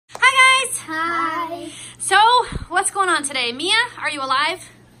Hi. So, what's going on today? Mia, are you alive?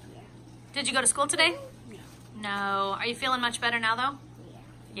 Yeah. Did you go to school today? No. No. Are you feeling much better now, though?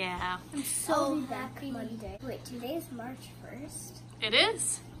 Yeah. Yeah. I'm so happy. Monday. Wait, today is March 1st? It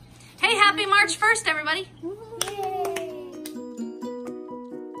is. Hey, happy March 1st, everybody. Yay.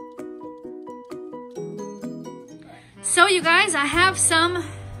 So, you guys, I have some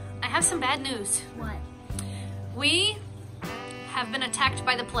bad news. What? We have been attacked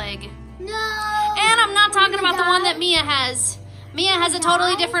by the plague. No. And I'm not talking about the one that Mia has. Mia has a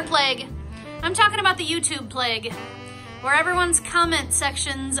totally different plague. I'm talking about the YouTube plague, where everyone's comment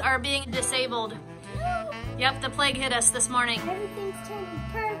sections are being disabled. Yep, the plague hit us this morning. Everything's turning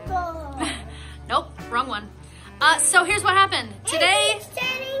purple. Nope, wrong one. So here's what happened. Today, Everything's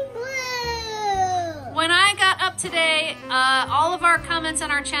turning blue. when I got up today, all of our comments on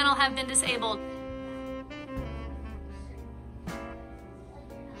our channel have been disabled.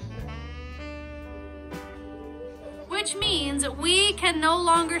 Which means we can no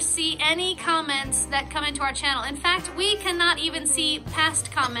longer see any comments that come into our channel. In fact, we cannot even see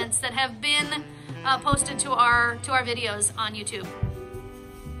past comments that have been posted to our videos on YouTube.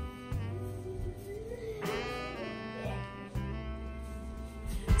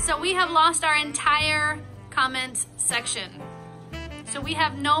 So we have lost our entire comment section. So we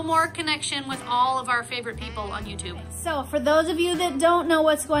have no more connection with all of our favorite people on YouTube. So for those of you that don't know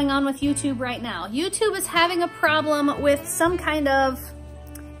what's going on with YouTube right now, YouTube is having a problem with some kind of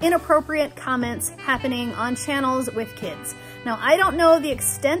inappropriate comments happening on channels with kids. Now, I don't know the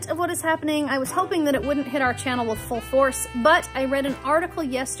extent of what is happening. I was hoping that it wouldn't hit our channel with full force, but I read an article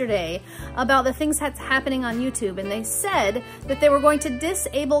yesterday about the things that's happening on YouTube, and they said that they were going to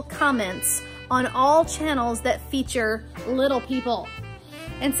disable comments on all channels that feature little people.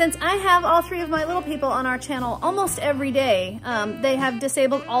 And since I have all three of my little people on our channel almost every day, they have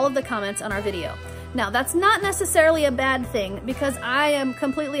disabled all of the comments on our video. Now, that's not necessarily a bad thing because I am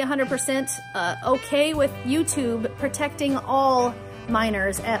completely 100% okay with YouTube protecting all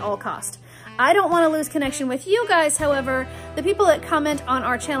minors at all cost. I don't want to lose connection with you guys, however. The people that comment on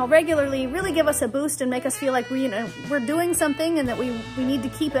our channel regularly really give us a boost and make us feel like we're doing something and that we need to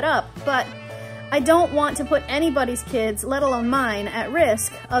keep it up. But I don't want to put anybody's kids, let alone mine, at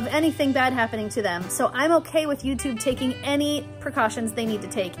risk of anything bad happening to them. So I'm okay with YouTube taking any precautions they need to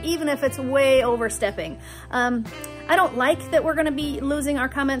take, even if it's way overstepping. I don't like that we're gonna be losing our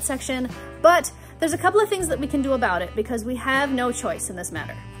comment section, but there's a couple of things that we can do about it because we have no choice in this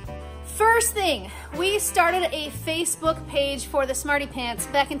matter. First thing, we started a Facebook page for the Smartypants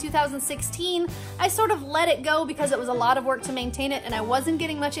back in 2016. I sort of let it go because it was a lot of work to maintain it and I wasn't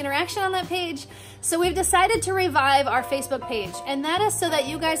getting much interaction on that page. So we've decided to revive our Facebook page, and that is so that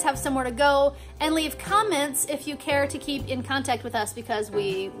you guys have somewhere to go and leave comments if you care to keep in contact with us, because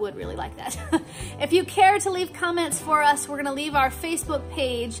we would really like that. If you care to leave comments for us, we're gonna leave our Facebook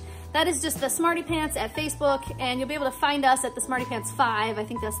page. That is just the Smartypants at Facebook, and you'll be able to find us at the Smartypants 5. I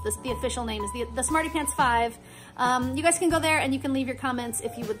think that's the official name is the Smartypants 5. You guys can go there and you can leave your comments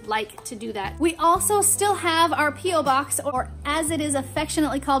if you would like to do that. We also still have our P.O. Box, or as it is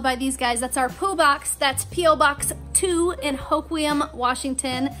affectionately called by these guys, that's our Pooh Box. That's P.O. Box 2 in Hoquiam,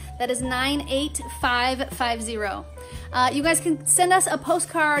 Washington. That is 98550. You guys can send us a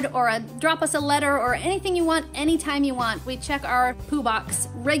postcard or drop us a letter or anything you want, anytime you want. We check our Pooh Box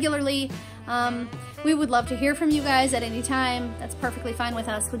regularly. We would love to hear from you guys at any time. That's perfectly fine with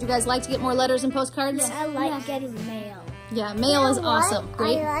us. Would you guys like to get more letters and postcards? Yeah, I like getting mail. Yeah, mail is awesome.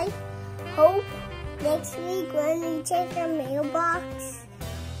 Great. I hope next week when we check our mailbox,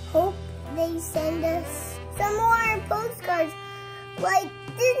 hope they send us some more postcards, like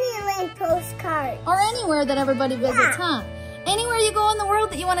Disneyland postcards. Or anywhere that everybody visits, huh? Anywhere you go in the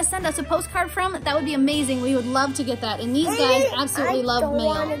world that you want to send us a postcard from, that would be amazing. We would love to get that. And these guys absolutely love mail.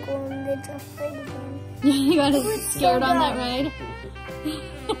 I don't want to go on the afraid again. You got scared on that ride?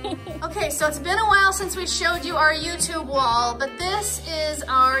 Okay, so it's been a while since we showed you our YouTube wall, but this is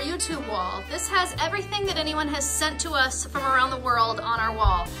our YouTube wall. This has everything that anyone has sent to us from around the world on our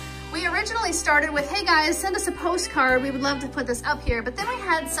wall. We originally started with, hey guys, send us a postcard. We would love to put this up here. But then we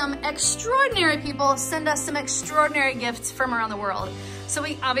had some extraordinary people send us some extraordinary gifts from around the world. So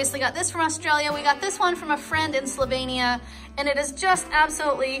we obviously got this from Australia. We got this one from a friend in Slovenia. And it is just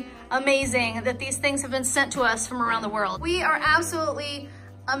absolutely amazing that these things have been sent to us from around the world. We are absolutely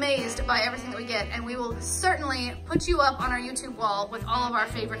amazed by everything that we get, and we will certainly put you up on our YouTube wall with all of our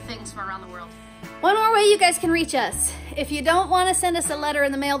favorite things from around the world. One more way you guys can reach us. If you don't want to send us a letter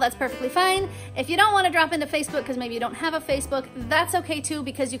in the mail, that's perfectly fine. If you don't want to drop into Facebook because maybe you don't have a Facebook, that's okay too,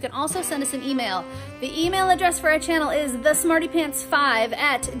 because you can also send us an email. The email address for our channel is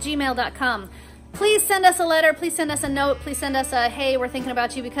thesmartypants5@gmail.com. Please send us a letter, please send us a note, please send us a, hey, we're thinking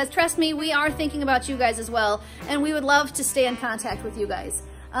about you, because trust me, we are thinking about you guys as well, and we would love to stay in contact with you guys.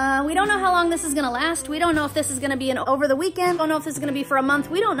 We don't know how long this is gonna last. We don't know if this is gonna be over the weekend. We don't know if this is gonna be for a month.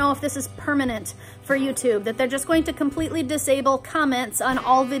 We don't know if this is permanent for YouTube, that they're just going to completely disable comments on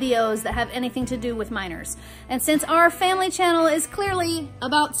all videos that have anything to do with minors. And since our family channel is clearly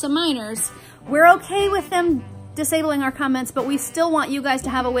about some minors, we're okay with them disabling our comments, but we still want you guys to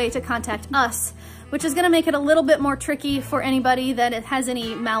have a way to contact us, which is gonna make it a little bit more tricky for anybody that has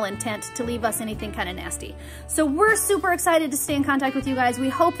any malintent to leave us anything kind of nasty. So we're super excited to stay in contact with you guys. We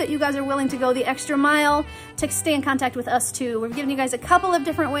hope that you guys are willing to go the extra mile to stay in contact with us too. We've given you guys a couple of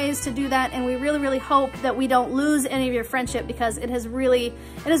different ways to do that, and we really, really hope that we don't lose any of your friendship, because it has really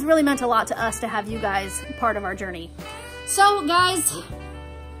meant a lot to us to have you guys part of our journey. So guys,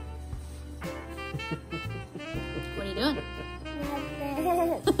 what are you doing?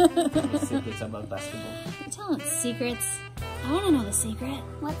 Secrets about basketball. You're telling us secrets. I want to know the secret.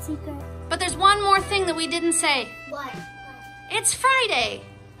 What secret? But there's one more thing that we didn't say. What? It's Friday.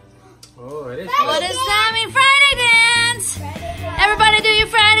 Oh, it is. What does that mean? Friday dance! Everybody do your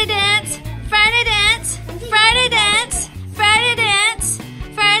Friday dance! Friday dance! Friday dance! Friday dance!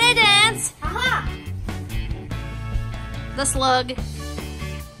 Friday dance! Aha! The slug.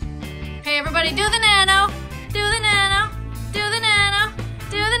 Okay, everybody do the nano. Do the nano. Do the nano.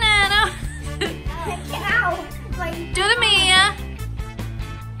 Do the nano. Do the Mia.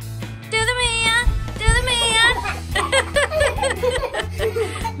 Do the Mia. Do the Mia.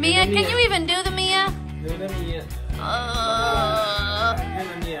 Mia, can you even do the Mia? Do the Mia. Do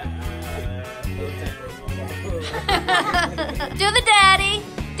the Mia. Do the daddy.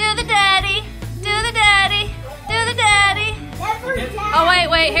 Do the daddy. Do the daddy. Do the daddy. Oh,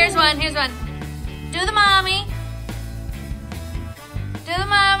 wait, here's one. Do the mommy. Do the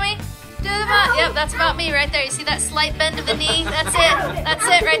mommy. Do the mommy. Yep, that's about me right there. You see that slight bend of the knee? That's it. That's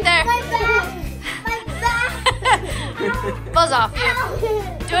it right there. Buzz off you.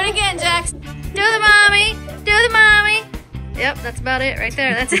 Do it again, Jax. Do the mommy. Do the mommy. Yep, that's about it right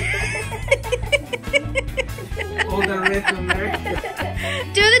there. That's it. Hold the rhythm there.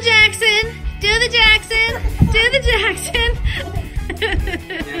 Do the Jackson. Do the Jackson. Do the Jackson.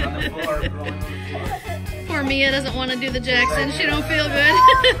 Yeah, on the floor, rolling on the floor. Poor Mia doesn't want to do the Jackson. She don't feel good.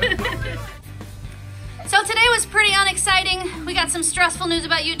 So today was pretty unexciting. We got some stressful news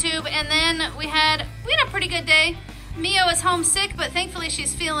about YouTube, and then we had a pretty good day. Mia was homesick, but thankfully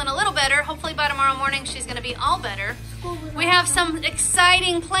she's feeling a little better. Hopefully by tomorrow morning she's gonna be all better. We have some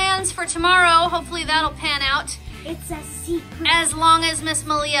exciting plans for tomorrow. Hopefully that'll pan out. It's a secret. As long as Miss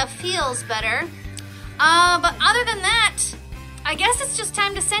Malia feels better. But other than that, I guess it's just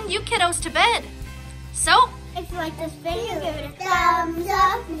time to send you kiddos to bed. So, if you like this video, give it a thumbs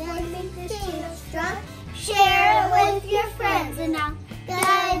up. And make this channel strong. Share it with your friends. And now,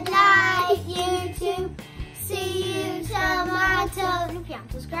 good night, YouTube. See you tomorrow. If you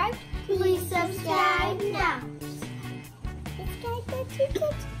haven't subscribed, please subscribe now.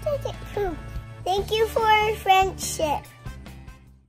 Thank you for friendship.